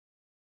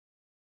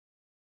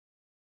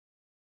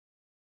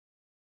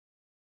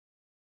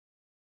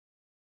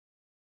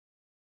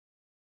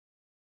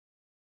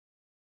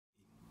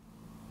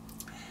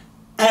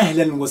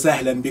أهلا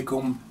وسهلا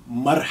بكم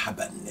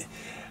مرحبا.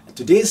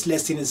 Today's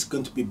lesson is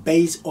going to be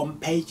based on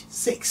page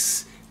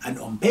 6, and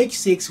on page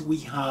 6 we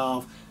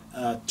have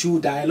two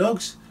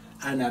dialogues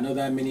and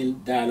another mini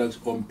dialogues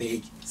on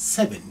page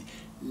 7.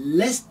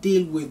 Let's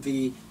deal with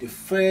the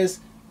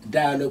first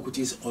dialogue, which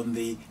is on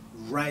the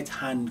right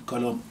hand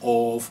column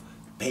of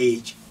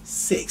page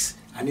 6,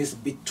 and it's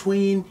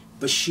between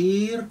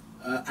Bashir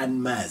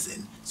and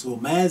Mazin. So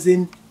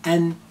Mazin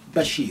and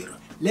Bashir.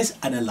 Let's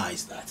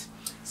analyze that.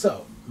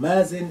 So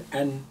Mazin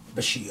and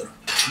Bashir.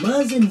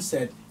 Mazin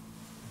said,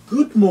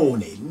 "Good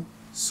morning,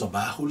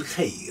 Sabahul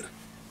Khair."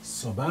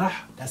 Sabah,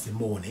 that's the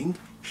morning.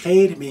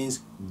 Khair means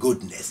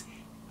goodness.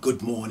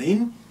 Good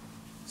morning.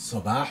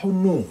 Sabahul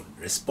Noor.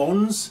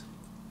 Response,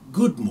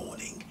 good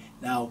morning.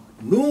 Now,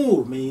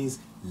 Noor means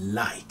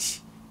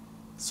light.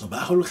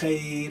 Sabahul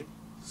Khair,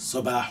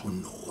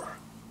 Sabahul Noor.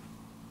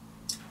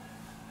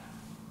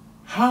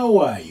 How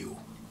are you?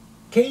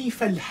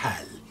 كيف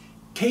الحال?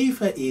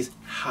 كيف is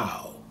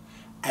how.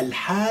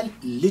 Al-hal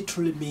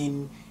literally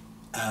mean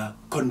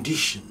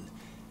condition.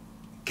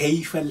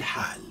 كيف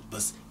الحال,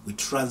 but we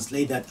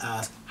translate that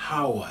as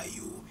how are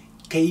you?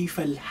 كيف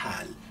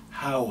الحال,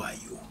 how are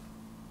you?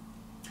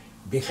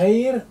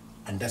 بخير,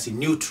 and that's a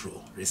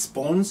neutral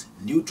response.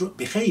 Neutral,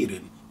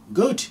 بخير,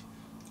 good.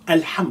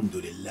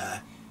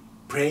 Alhamdulillah,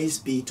 praise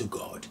be to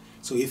God.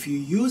 So if you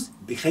use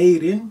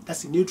بخير,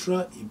 that's a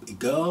neutral. A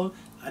girl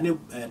and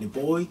a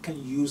boy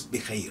can use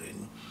بخير.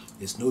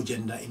 There's no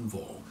gender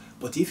involved.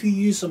 But if you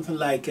use something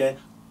like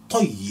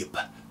طيب,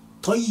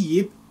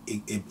 طيب,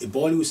 a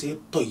boy will say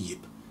طيب,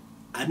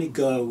 and a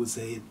girl will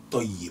say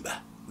طيبة,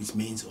 which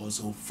means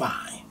also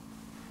fine.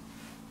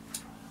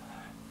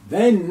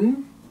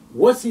 Then,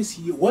 what's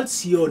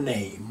your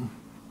name?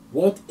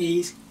 What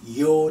is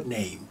your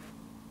name?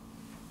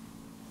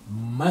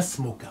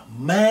 Masmuka.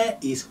 Ma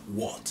is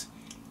what?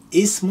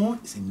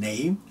 Ismu is a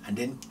name, and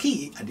then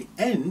ki at the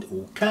end,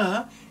 or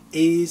ka,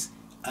 is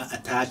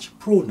attached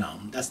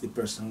pronoun. That's the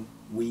person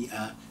we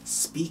are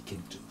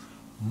speaking to.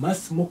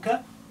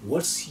 Masmuka,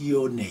 what's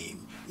your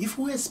name? If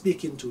we're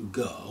speaking to a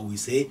girl, we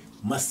say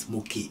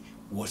Masmuki,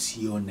 what's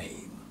your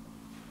name?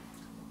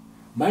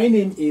 My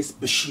name is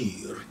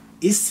Bashir.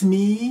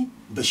 Ismi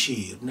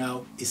Bashir.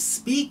 Now, a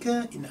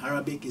speaker in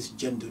Arabic is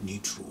gender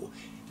neutral.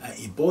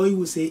 A boy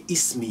will say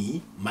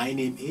Ismi, my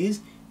name is.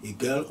 A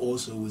girl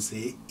also will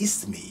say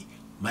Ismi,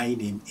 my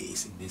name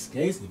is. In this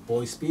case, the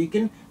boy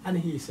speaking, and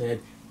he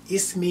said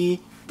Ismi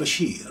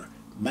Bashir,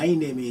 my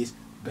name is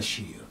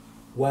Bashir.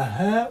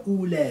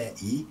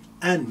 وَهَؤُلَاءِ,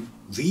 and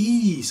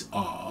these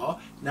are.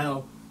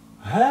 Now,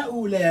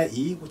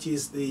 هَؤُلَاءِ, which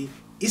is the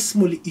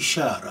ismul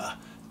ishara,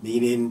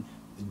 meaning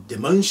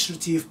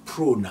demonstrative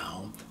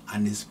pronoun,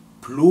 and is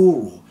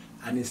plural,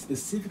 and is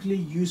specifically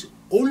used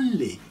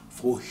only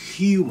for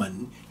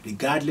human,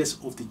 regardless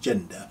of the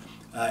gender.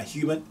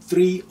 Human,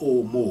 3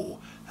 or more.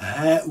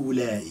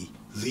 هَؤُلَاءِ,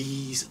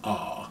 these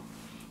are.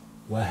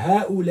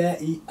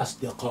 وَهَؤُلَاءِ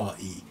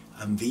أَصْدِقَائِي,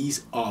 and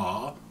these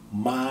are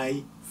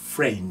my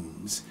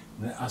friends.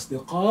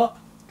 Asdiqa,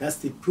 that's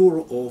the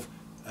plural of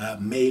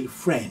male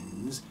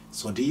friends.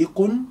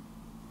 Sadiqun,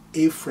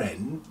 a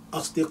friend.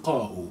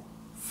 Asdiqa'u,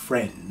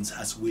 friends,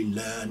 as we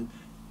learned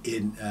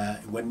in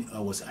when I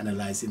was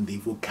analyzing the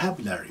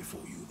vocabulary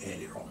for you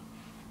earlier on.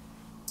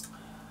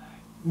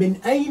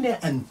 Min aina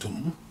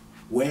antum,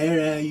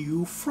 where are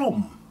you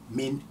from?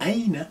 Min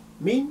aina,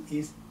 min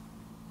is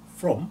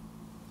from,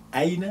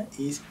 aina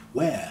is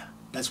where.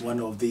 That's one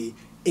of the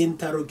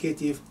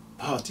interrogative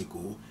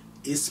particle.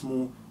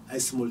 Ismul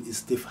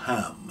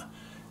istifham,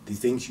 the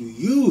things you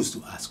use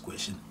to ask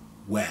question.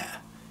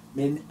 Where?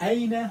 Min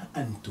aina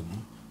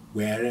antum,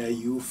 where are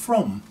you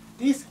from?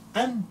 This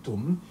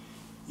antum,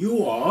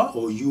 you are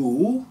or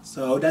you,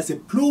 so that's a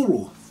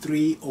plural,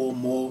 3 or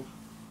more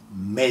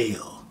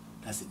male.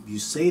 That's it. You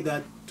say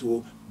that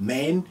to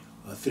men,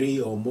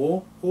 3 or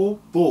more, or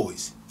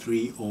boys,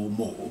 3 or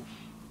more.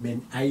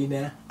 Min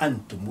aina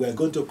antum. We're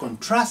going to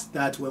contrast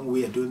that when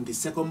we are doing the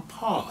second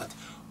part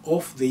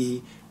of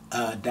the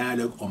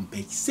dialogue on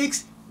page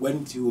 6,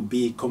 when it will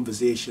be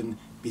conversation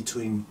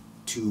between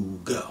two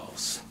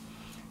girls.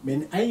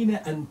 Min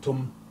aina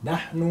antum?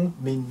 Nahnu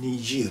min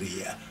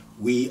Nigeria.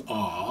 We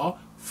are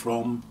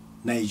from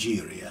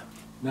Nigeria.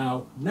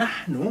 Now,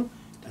 nahnu,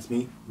 that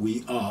means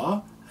we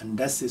are, and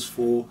that is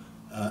for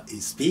a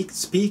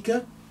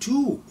speaker,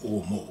 2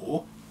 or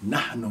more.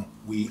 Nahnu,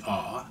 we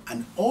are,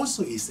 and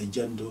also is a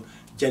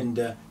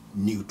gender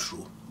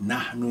neutral.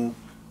 Nahnu,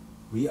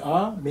 we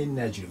are min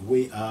Nigeria.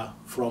 We are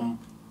from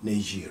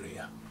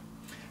Nigeria.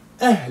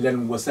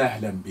 Ahlan wa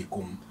sahlan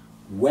bikum.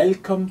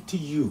 Welcome to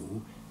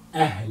you.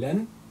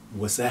 Ahlan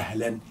wa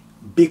sahlan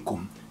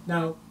bikum.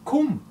 Now,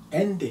 kum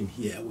ending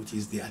here, which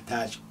is the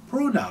attached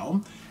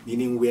pronoun,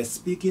 meaning we are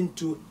speaking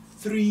to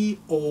 3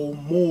 or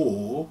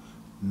more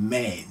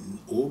men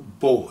or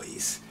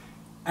boys.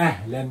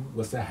 Ahlan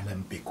wa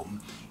sahlan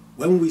bikum.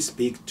 When we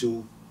speak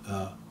to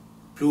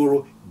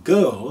plural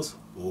girls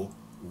or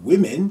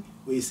women,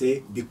 we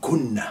say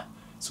bikunna.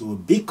 So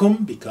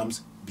bikum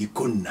becomes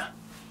bikunna.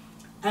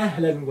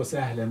 Ahlan wa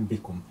sahlan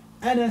bikum.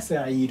 أنا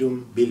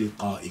سعيد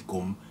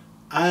بلقائكم.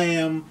 I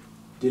am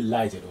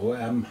delighted, or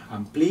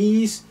I'm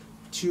pleased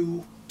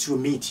to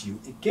meet you.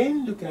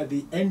 Again, look at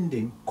the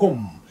ending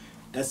kum.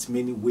 That's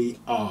meaning we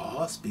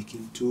are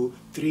speaking to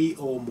three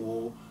or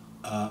more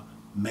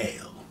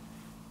male.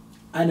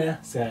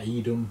 أنا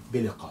سعيد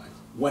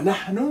بلقائكم.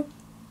 ونحن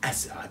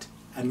أسعد,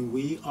 and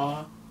we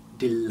are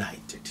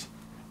delighted.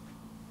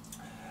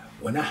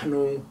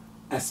 ونحن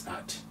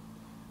أسعد,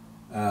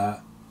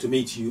 to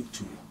meet you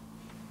too.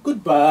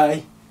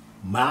 Goodbye.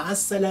 مع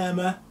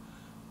السلامة.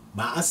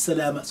 مع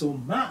السلامة. So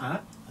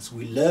مع, as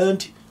we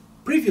learned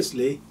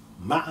previously,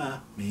 مع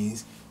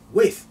means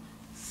with.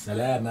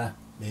 سلامة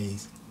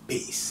means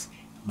peace.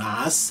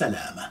 مع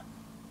السلامة.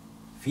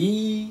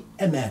 في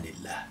أمان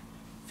الله.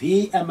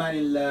 في أمان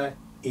الله,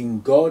 in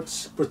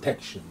God's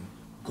protection.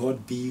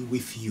 God be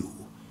with you.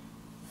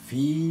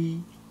 في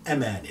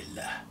أمان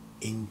الله,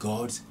 in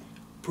God's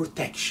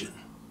protection.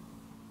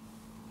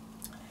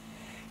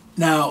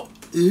 Now,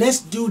 let's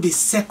do the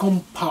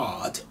second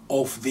part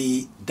of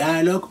the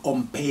dialogue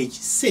on page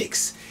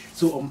 6.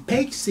 So on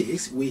page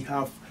 6, we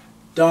have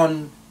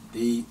done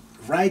the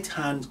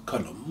right-hand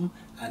column,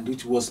 and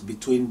it was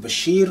between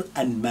Bashir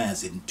and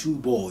Mazin, two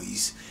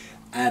boys.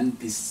 And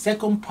the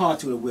second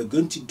part that we're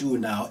going to do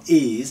now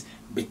is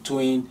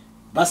between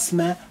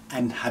Basma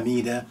and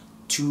Hamida,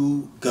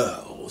 two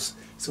girls.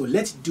 So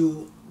let's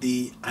do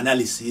the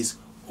analysis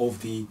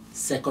of the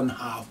second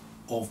half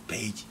of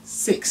page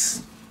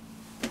 6.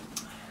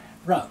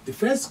 Right, the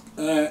first,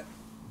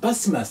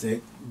 Basma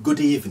said, good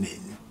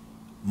evening.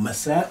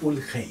 Masa'ul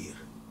khair.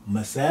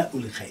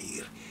 Masa'ul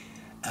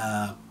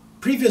khair.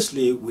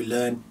 Previously, we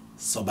learned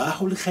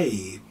Sabahul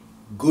khair,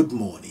 good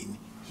morning.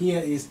 Here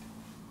is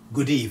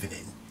good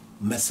evening.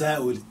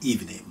 Masa'ul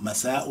evening.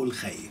 Masa'ul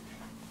khair.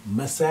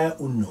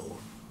 Masa'ul nur,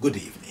 good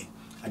evening.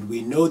 And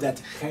we know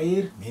that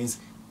khair means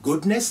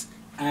goodness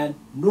and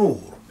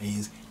nur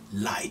means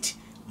light.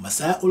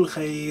 Masa'ul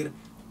khair,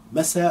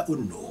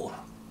 Masa'ul nur.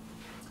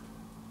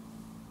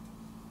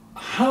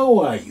 How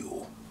are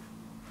you?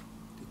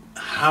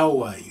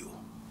 How are you?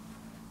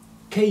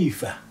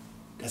 Kaifa,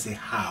 that's a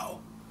how.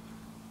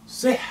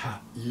 Siha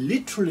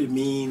literally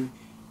mean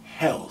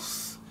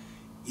health.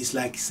 It's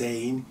like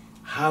saying,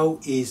 how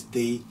is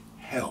the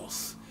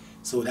health?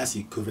 So that's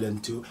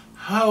equivalent to,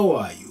 how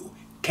are you?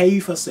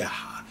 Kaifa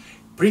siha.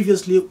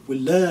 Previously we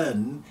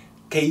learned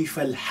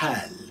Kaifa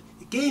al-hal.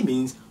 Again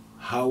means,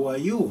 how are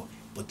you?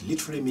 But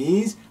literally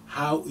means,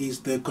 how is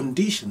the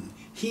condition?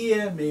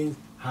 Here means,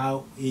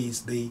 how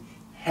is the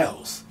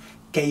health?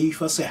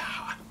 كيف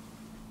صحة?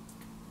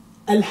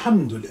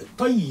 الحمد لله.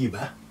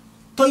 طيبة.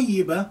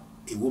 طيبة.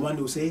 A woman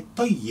will say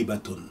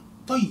طيبة.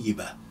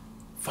 طيبة.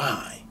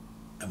 Fine.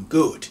 I'm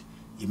good.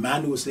 A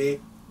man will say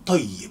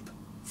طيب.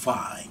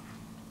 Fine.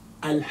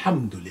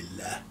 الحمد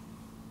لله.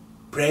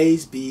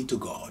 Praise be to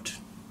God.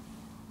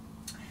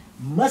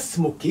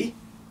 مسمك.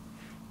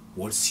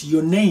 What's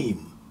your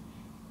name?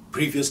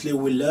 Previously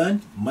we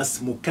learned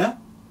مسمك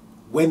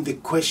when the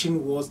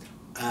question was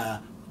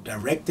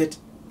directed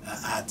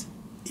at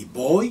a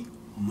boy.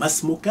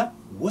 Masmuka,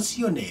 what's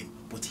your name?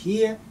 But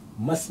here,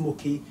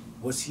 Masmuki,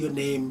 what's your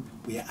name?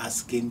 We are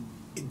asking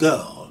a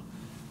girl.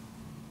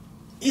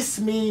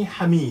 Ismi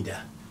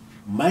Hamida.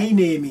 My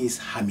name is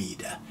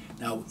Hamida.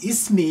 Now,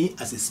 Ismi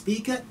as a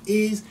speaker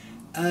is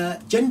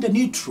gender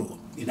neutral.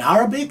 In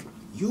Arabic,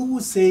 you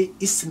would say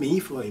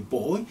Ismi for a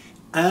boy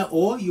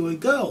or you're a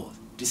girl.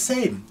 The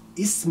same.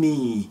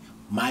 Ismi,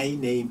 my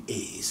name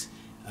is.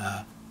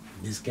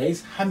 In this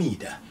case,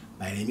 Hamida.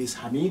 My name is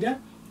Hamida.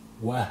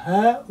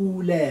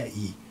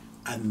 وَهَؤُلَاءِ.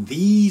 And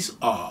these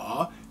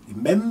are,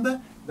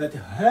 remember that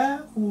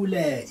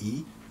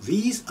هَؤُلَاءِ,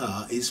 these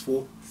are is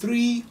for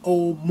three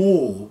or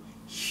more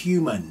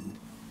human,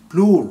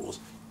 plurals,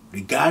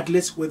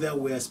 regardless whether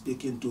we are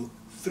speaking to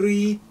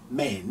three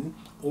men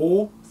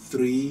or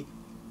three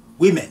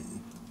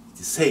women. It's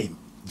the same.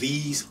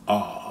 These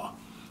are.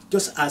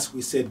 Just as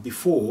we said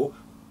before,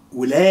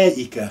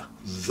 أُولَئِكَ,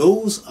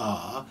 those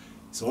are,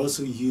 it's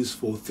also used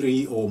for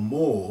three or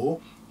more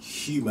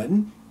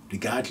human,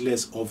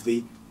 regardless of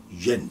the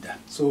gender.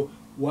 So,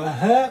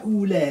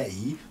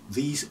 وَهَؤُلَاءِ,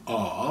 these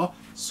are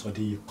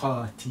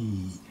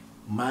صَدِيقَاتِي,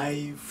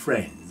 my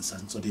friends.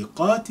 And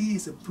صَدِيقَاتِ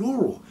is a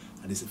plural,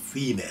 and it's a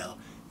female.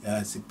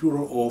 It's a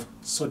plural of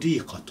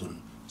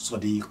صَدِيقَةٌ,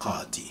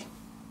 صَدِيقَاتِ.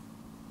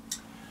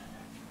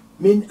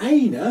 مِنْ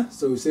أَيْنَ,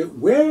 so we say,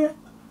 where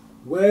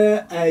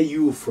are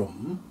you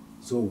from?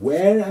 So,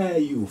 where are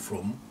you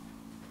from?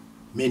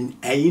 مِنْ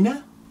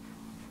أَيْنَ.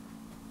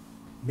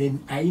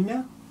 Min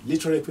aina,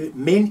 literally,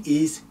 min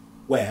is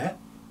where,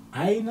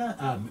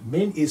 aina,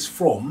 min is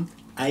from,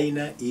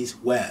 aina is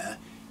where.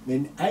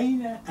 Min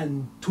aina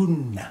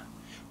antunna,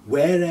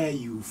 where are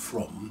you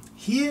from?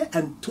 Here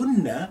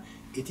antunna,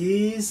 it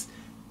is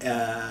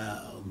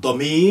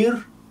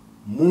damir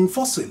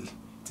munfasil.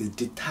 It is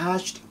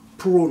detached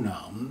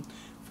pronoun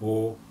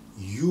for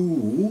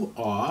you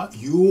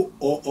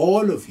or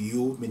all of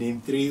you,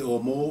 meaning three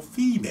or more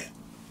female.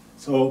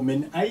 So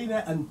min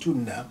aina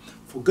antunna.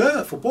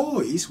 For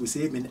boys, we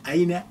say min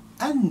aina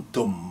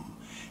antum.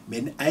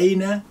 Min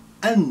aina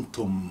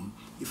أنتم.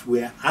 If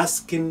we are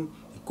asking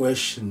a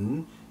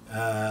question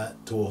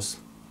to us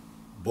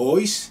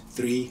boys,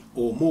 3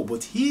 or more,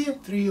 but here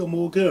 3 or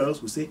more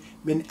girls, we say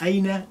من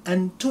أين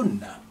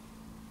أنتن.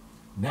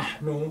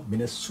 نحن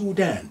من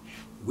السودان.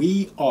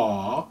 We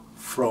are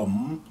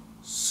from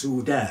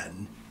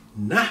Sudan.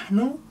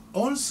 نحن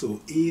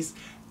also is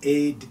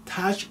a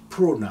detached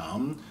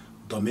pronoun,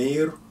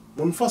 ضمير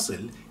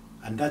منفصل,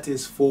 and that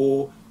is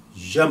for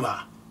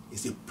jama.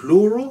 It's a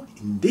plural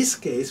in this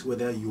case,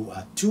 whether you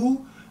are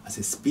 2 as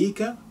a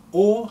speaker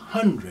or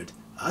 100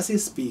 as a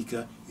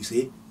speaker, you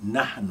say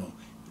نحن,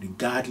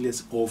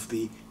 regardless of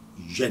the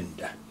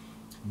gender.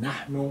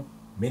 نحن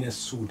من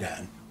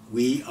السودان.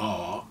 We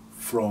are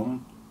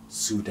from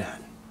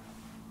Sudan.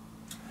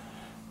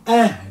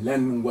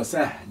 أهلا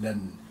وسهلا.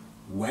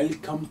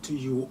 Welcome to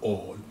you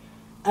all.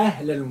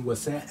 أهلا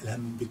وسهلا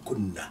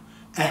بكنا.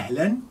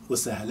 أهلا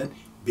وسهلا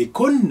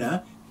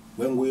بكنا.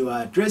 When we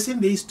were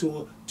addressing this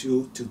to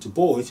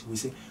boys, we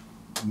say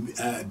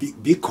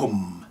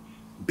bikum.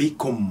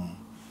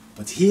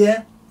 But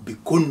here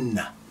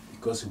bikunna,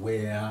 because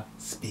we are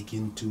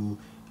speaking to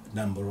a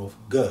number of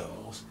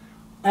girls.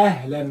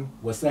 أهلا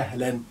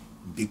وسهلا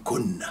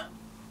بكنا.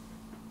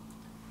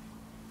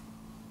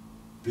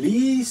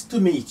 Pleased to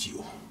meet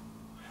you.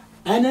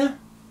 أنا,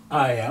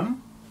 I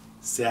am.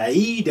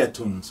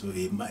 سعيدة. So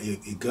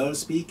a girl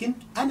speaking,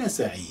 أنا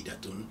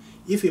سعيدة.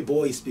 If a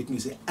boy is speaking, you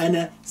say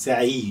أنا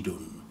سعيد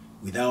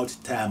without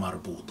تا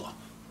مربوطة.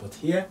 But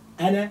here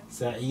أنا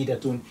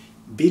سعيدة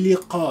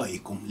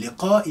بلقائكم.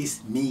 لقاء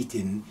is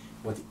meeting,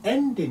 but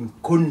ending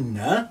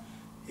كنا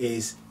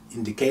is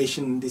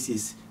indication this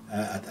is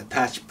an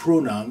attached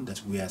pronoun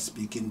that we are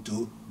speaking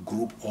to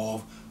group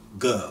of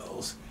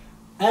girls.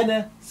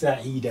 أنا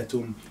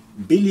سعيدة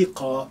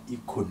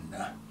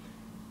بلقائكن.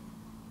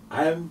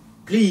 I'm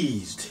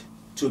pleased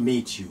to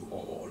meet you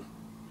all.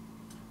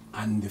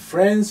 And the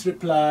friends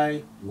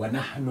reply,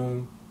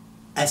 وَنَحْنُ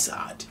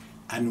أَسْعَدْ.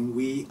 And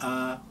we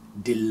are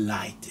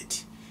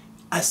delighted.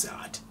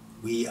 أسعد,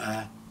 we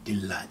are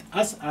delighted.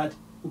 أسعد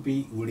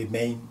will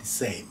remain the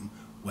same.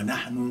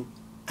 وَنَحْنُ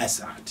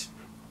أَسْعَدْ.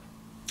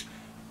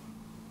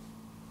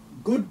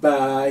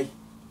 Goodbye.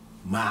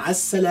 مع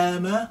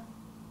السلامة.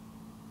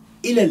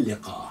 إلى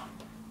اللقاء.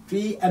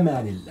 في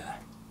أمان الله.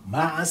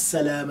 مع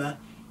السلامة.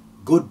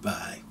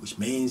 Goodbye, which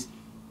means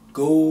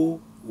go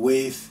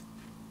with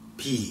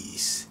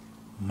peace.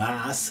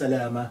 مع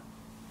السلامة.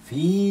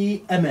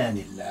 في أمان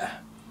الله.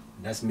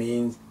 That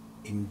means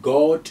in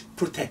God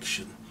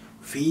protection.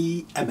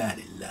 في أمان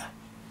الله.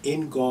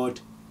 In God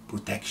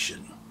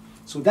protection.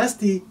 So that's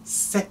the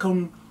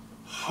second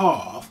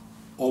half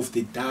of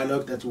the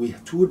dialogue that we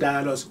have, 2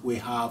 dialogues we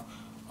have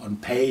on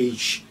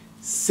page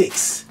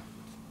 6.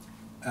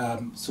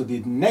 So the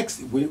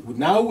next,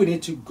 now we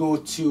need to go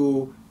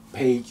to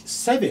page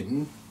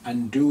 7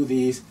 and do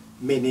this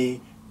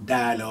mini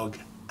dialogue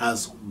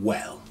as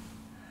well.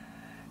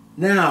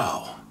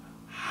 Now,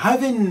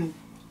 having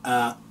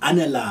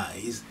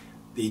analyzed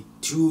the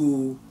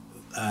 2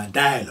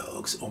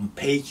 dialogues on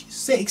page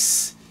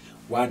 6,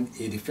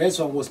 the first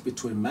one was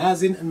between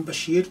Mazin and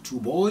Bashir, 2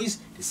 boys.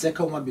 The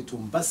second one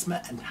between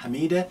Basma and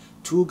Hamida,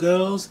 2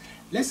 girls.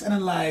 Let's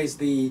analyze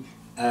the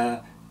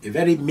a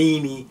very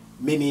mini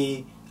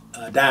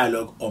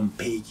dialogue on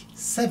page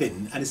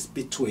 7, and it's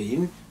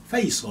between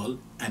Faisal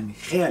and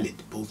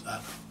Khalid, both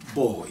are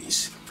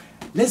boys.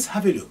 Let's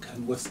have a look at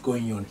what's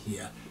going on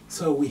here.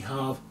 So we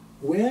have,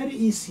 where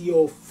is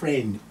your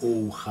friend,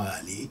 O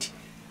Khalid?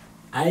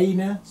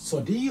 Aina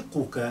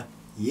صديقك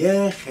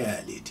يا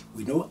Khalid.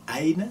 We know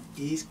Aina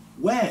is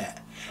where,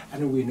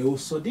 and we know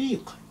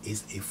Sadiq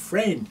is a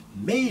friend,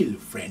 male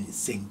friend,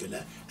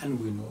 singular,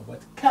 and we know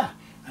about ka,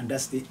 and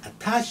that's the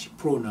attached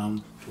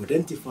pronoun to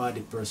identify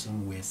the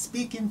person we're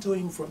speaking to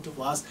in front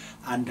of us,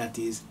 and that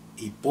is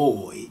a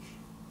boy.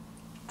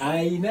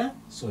 Aina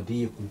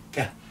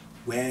صديقك.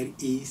 Where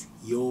is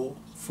your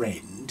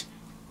friend?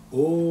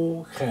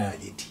 O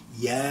Khalid.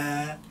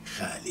 Ya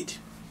Khalid.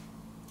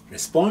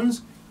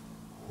 Response: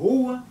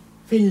 هو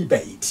في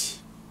البيت.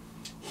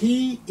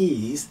 He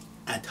is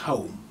at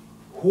home.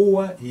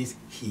 هو is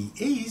he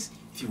is.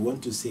 If you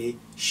want to say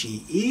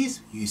she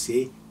is, you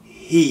say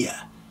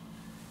here.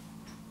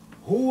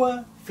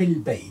 هو في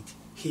البيت.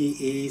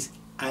 He is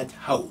at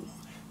home.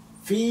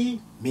 في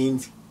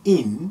means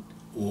in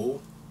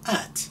or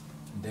at.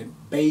 And then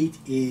beit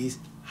is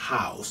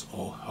house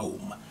or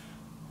home.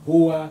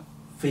 هو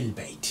في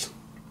البيت.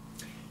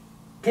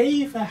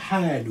 كيف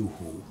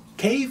حاله?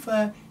 كيف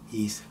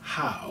is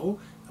how.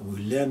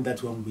 We learned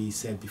that when we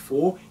said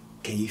before,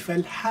 كيف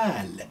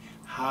الحال?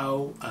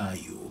 How are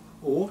you?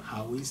 Or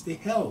how is the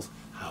health?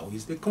 How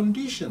is the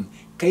condition?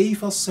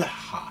 كيف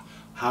الصحة?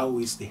 How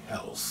is the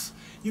health?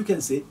 You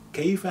can say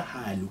كيف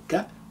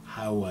حالك?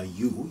 How are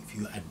you? If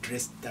you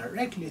address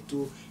directly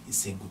to a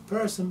single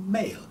person,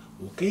 male.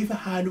 Or كيف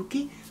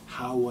حالك?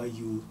 How are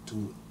you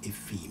to a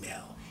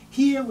female?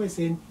 Here we're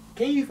saying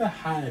كيف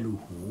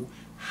حاله?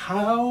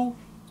 How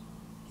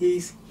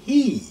is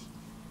he?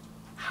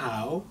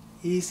 How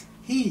is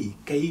he?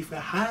 كيف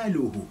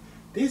حاله?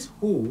 This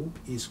who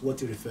is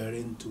what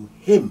referring to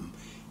him.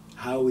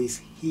 How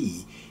is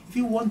he? If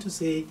you want to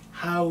say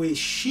how is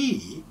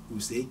she, you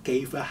say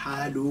كيف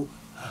حال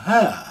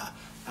her,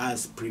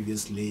 as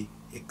previously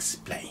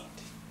explained.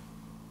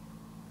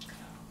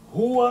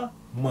 هو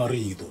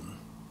مريض.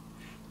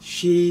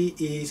 She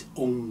is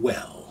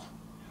unwell.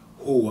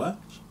 هو,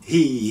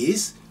 he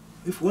is.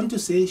 If you want to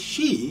say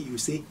she, you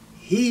say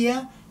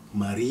هي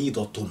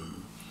مريضة.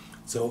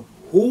 So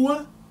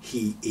هو,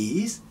 he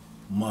is,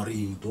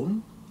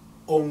 مريض,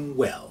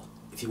 unwell.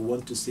 If you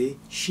want to say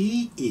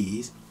she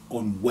is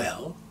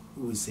unwell,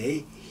 we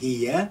say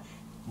هي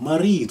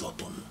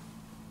مريضة.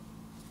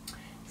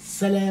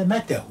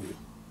 سلامته.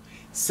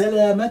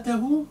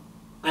 سلامته,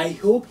 I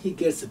hope he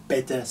gets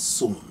better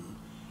soon.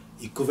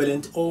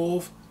 Equivalent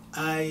of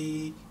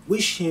I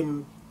wish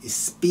him a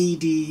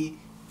speedy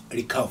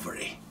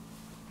recovery.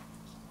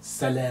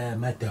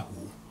 سلامته.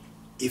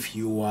 If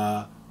you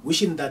are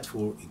wishing that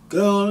for a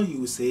girl,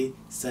 you say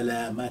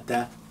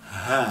سلامتها.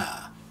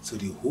 So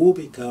the who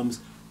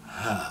becomes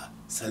her.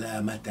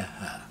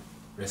 سلامتها.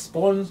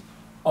 Response,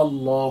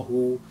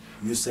 Allahu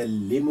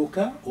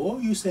yusallimuka or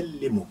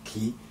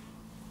yusallimuki.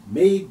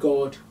 May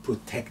God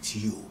protect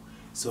you.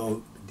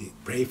 So they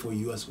pray for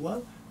you as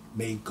well.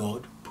 May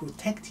God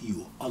protect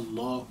you.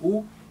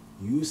 Allahu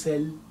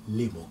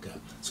yusallimuka.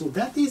 So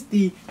that is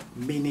the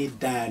mini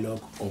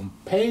dialogue on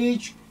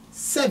page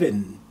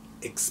 7.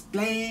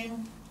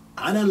 Explained,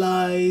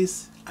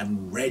 analyzed,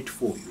 and read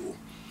for you.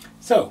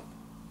 So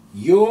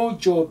your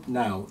job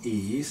now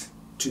is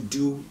to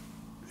do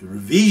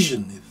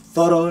revision, a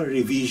thorough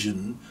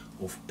revision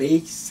of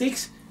page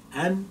 6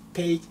 and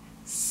page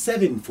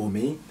 7 for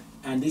me.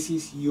 And this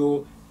is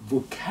your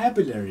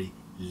vocabulary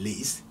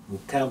list,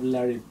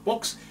 vocabulary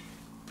box.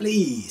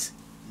 Please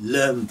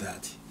learn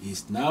that.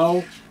 It's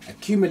now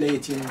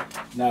accumulating.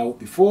 Now,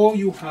 before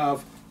you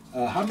have,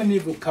 how many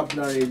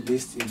vocabulary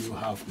lists do you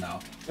have now?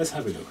 Let's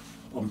have a look.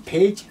 On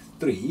page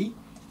 3,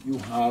 you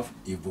have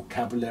a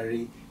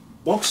vocabulary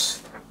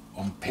box.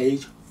 On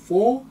page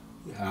 4,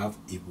 you have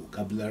a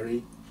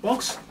vocabulary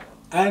box.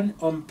 And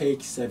on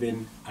page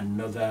 7,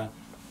 another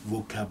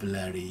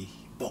vocabulary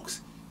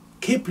box.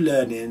 Keep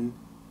learning,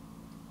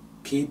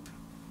 keep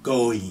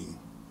going.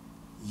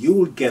 You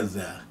will get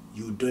there.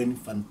 You're doing a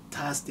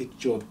fantastic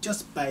job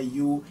just by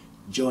you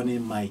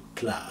joining my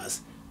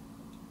class.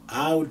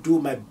 I'll do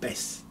my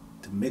best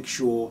to make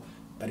sure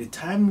by the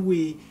time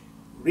we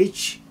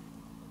reach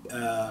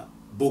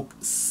book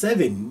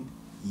 7,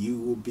 you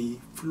will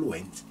be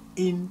fluent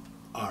in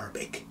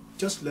Arabic.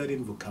 Just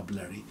learning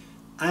vocabulary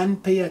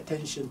and pay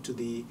attention to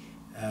the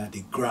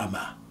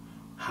grammar,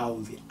 how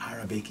the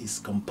Arabic is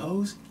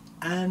composed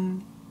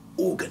and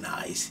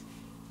organized.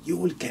 You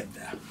will get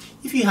there.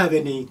 If you have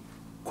any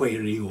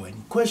query or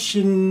any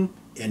question,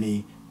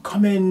 any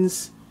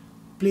comments,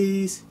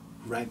 please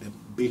write them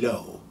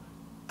below.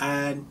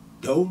 And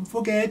don't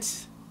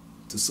forget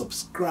to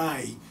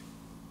subscribe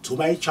to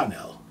my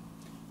channel.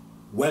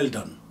 Well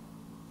done.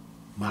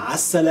 مع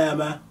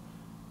السلامة.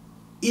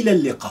 إلى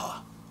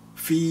اللقاء.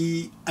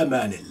 في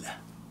أمان الله.